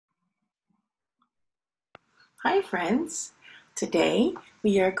Hi friends! Today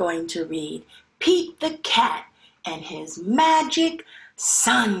we are going to read Pete the Cat and His Magic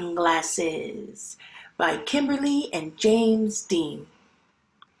Sunglasses by Kimberly and James Dean.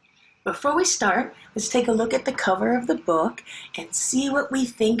 Before we start, let's take a look at the cover of the book and see what we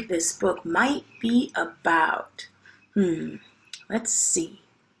think this book might be about. Let's see.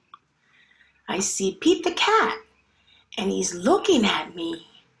 I see Pete the Cat and he's looking at me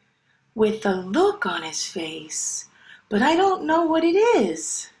with a look on his face, but I don't know what it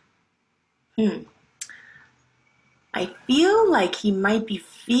is. I feel like he might be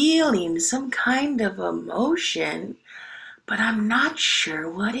feeling some kind of emotion, but I'm not sure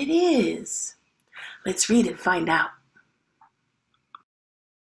what it is. Let's read and find out.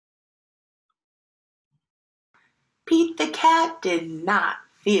 Pete the Cat did not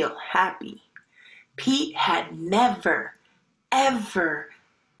feel happy. Pete had never, ever,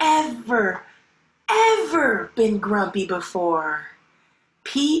 ever, ever been grumpy before.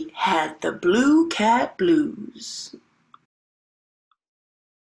 Pete had the blue cat blues.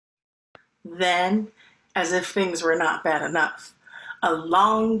 Then, as if things were not bad enough,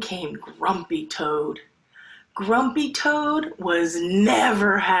 along came Grumpy Toad. Grumpy Toad was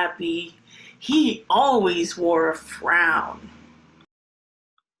never happy. He always wore a frown.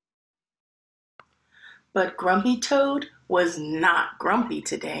 But Grumpy Toad was not grumpy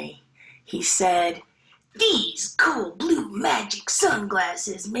today. He said, "These cool blue magic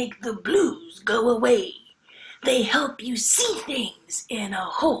sunglasses make the blues go away. They help you see things in a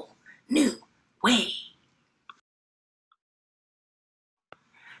whole new way."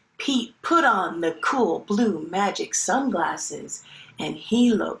 Pete put on the cool blue magic sunglasses and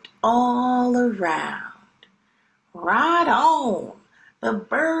he looked all around. Right on! The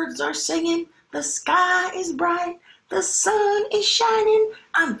birds are singing, the sky is bright, the sun is shining,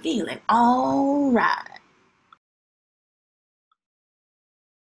 I'm feeling all right.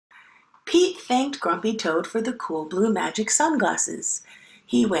 Pete thanked Grumpy Toad for the cool blue magic sunglasses.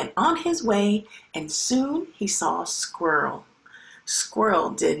 He went on his way and soon he saw a squirrel.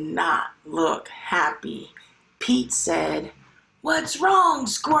 Squirrel did not look happy. Pete said, "What's wrong,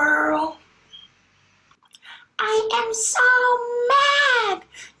 Squirrel?" "I am so mad.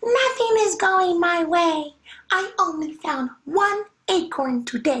 Nothing is going my way. I only found one acorn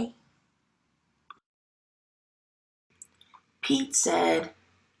today." Pete said,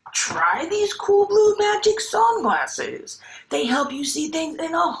 "Try these cool blue magic sunglasses. They help you see things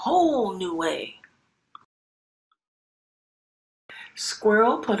in a whole new way."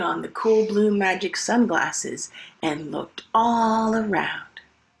 Squirrel put on the cool blue magic sunglasses and looked all around.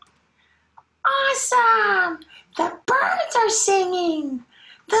 "Awesome! The birds are singing.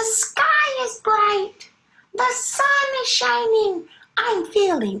 The sky is bright. The sun is shining. I'm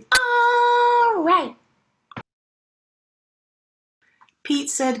feeling all right." Pete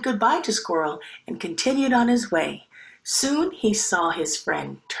said goodbye to Squirrel and continued on his way. Soon he saw his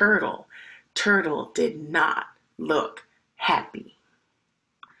friend Turtle. Turtle did not look happy.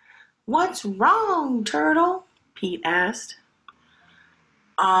 "What's wrong, Turtle?" Pete asked.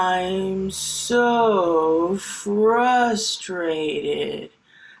 "I'm so frustrated.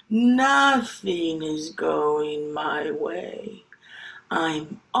 Nothing is going my way.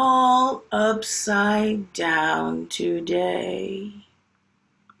 I'm all upside down today."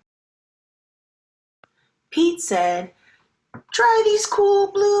 Pete said, "Try these cool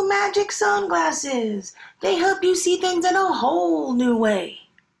blue magic sunglasses. They help you see things in a whole new way."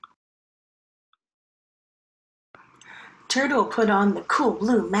 Turtle put on the cool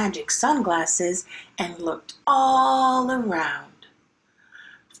blue magic sunglasses and looked all around.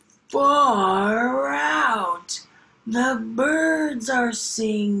 Far out, the birds are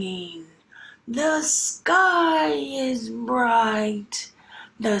singing. The sky is bright.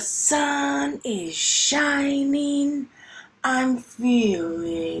 The sun is shining. I'm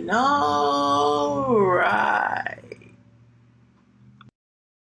feeling all right.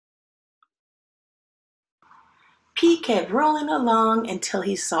 Pete kept rolling along until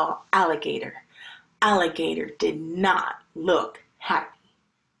he saw Alligator. Alligator did not look happy.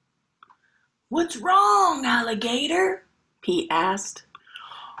 "What's wrong, Alligator?" Pete asked.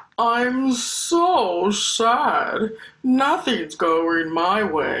 "I'm so sad. Nothing's going my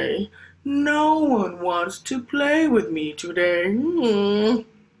way. No one wants to play with me today."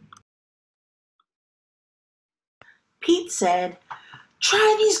 Pete said,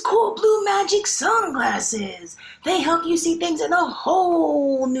 "Try these cool blue magic sunglasses. They help you see things in a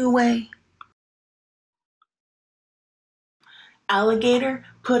whole new way." Alligator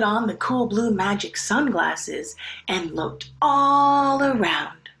put on the cool blue magic sunglasses and looked all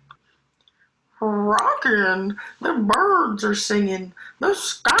around. Rockin', the birds are singing, the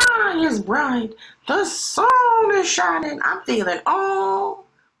sky is bright, the sun is shining. I'm feeling all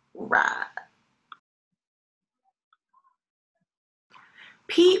right.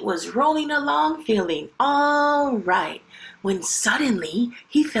 Pete was rolling along feeling all right when suddenly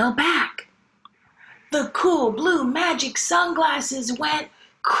he fell back. The cool blue magic sunglasses went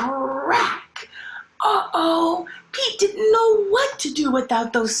crack. Uh-oh, Pete didn't know what to do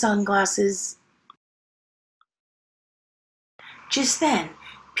without those sunglasses. Just then,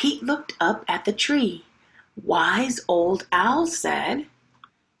 Pete looked up at the tree. Wise old owl said,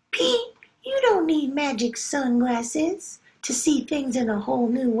 "Pete, you don't need magic sunglasses to see things in a whole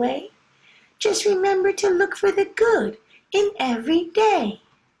new way. Just remember to look for the good in every day."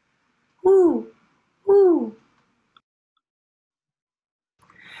 Woo, woo.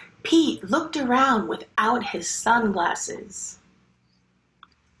 Pete looked around without his sunglasses.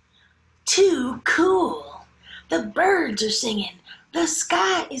 Too cool. The birds are singing. The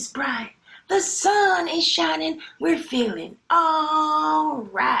sky is bright. The sun is shining. We're feeling all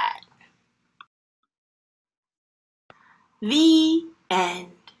right. The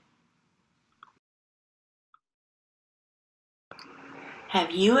end.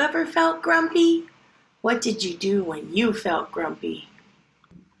 Have you ever felt grumpy? What did you do when you felt grumpy?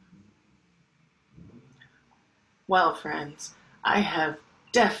 Well, friends, I have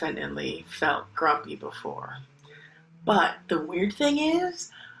definitely felt grumpy before. But the weird thing is,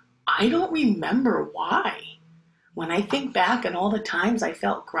 I don't remember why. When I think back on all the times I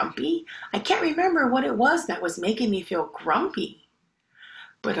felt grumpy, I can't remember what it was that was making me feel grumpy.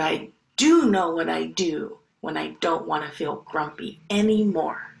 But I do know what I do when I don't want to feel grumpy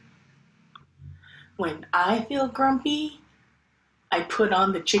anymore. When I feel grumpy, I put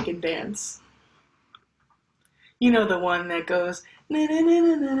on the chicken dance. You know, the one that goes na na na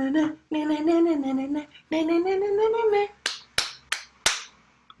na na na na na na na na na na na na.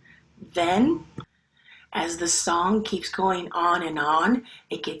 Then, as the song keeps going on,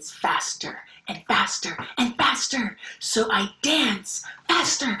 it gets faster and faster and faster. So I dance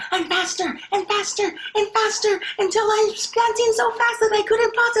faster and faster and faster and faster until I was dancing so fast that I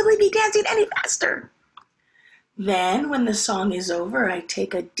couldn't possibly be dancing any faster. Then, when the song is over, I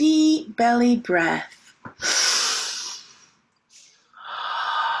take a deep belly breath.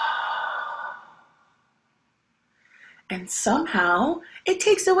 And somehow, it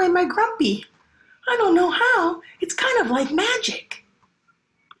takes away my grumpy. I don't know how. It's kind of like magic.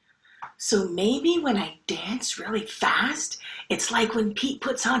 So maybe when I dance really fast, it's like when Pete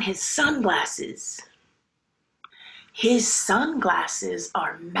puts on his sunglasses. His sunglasses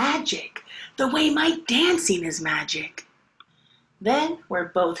are magic, the way my dancing is magic. Then we're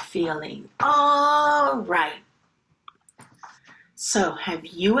both feeling all right. So have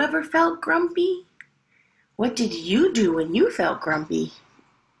you ever felt grumpy? What did you do when you felt grumpy?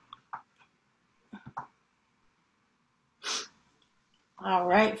 All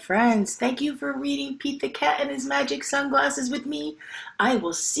right, friends, thank you for reading Pete the Cat and his magic sunglasses with me. I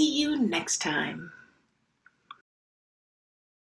will see you next time.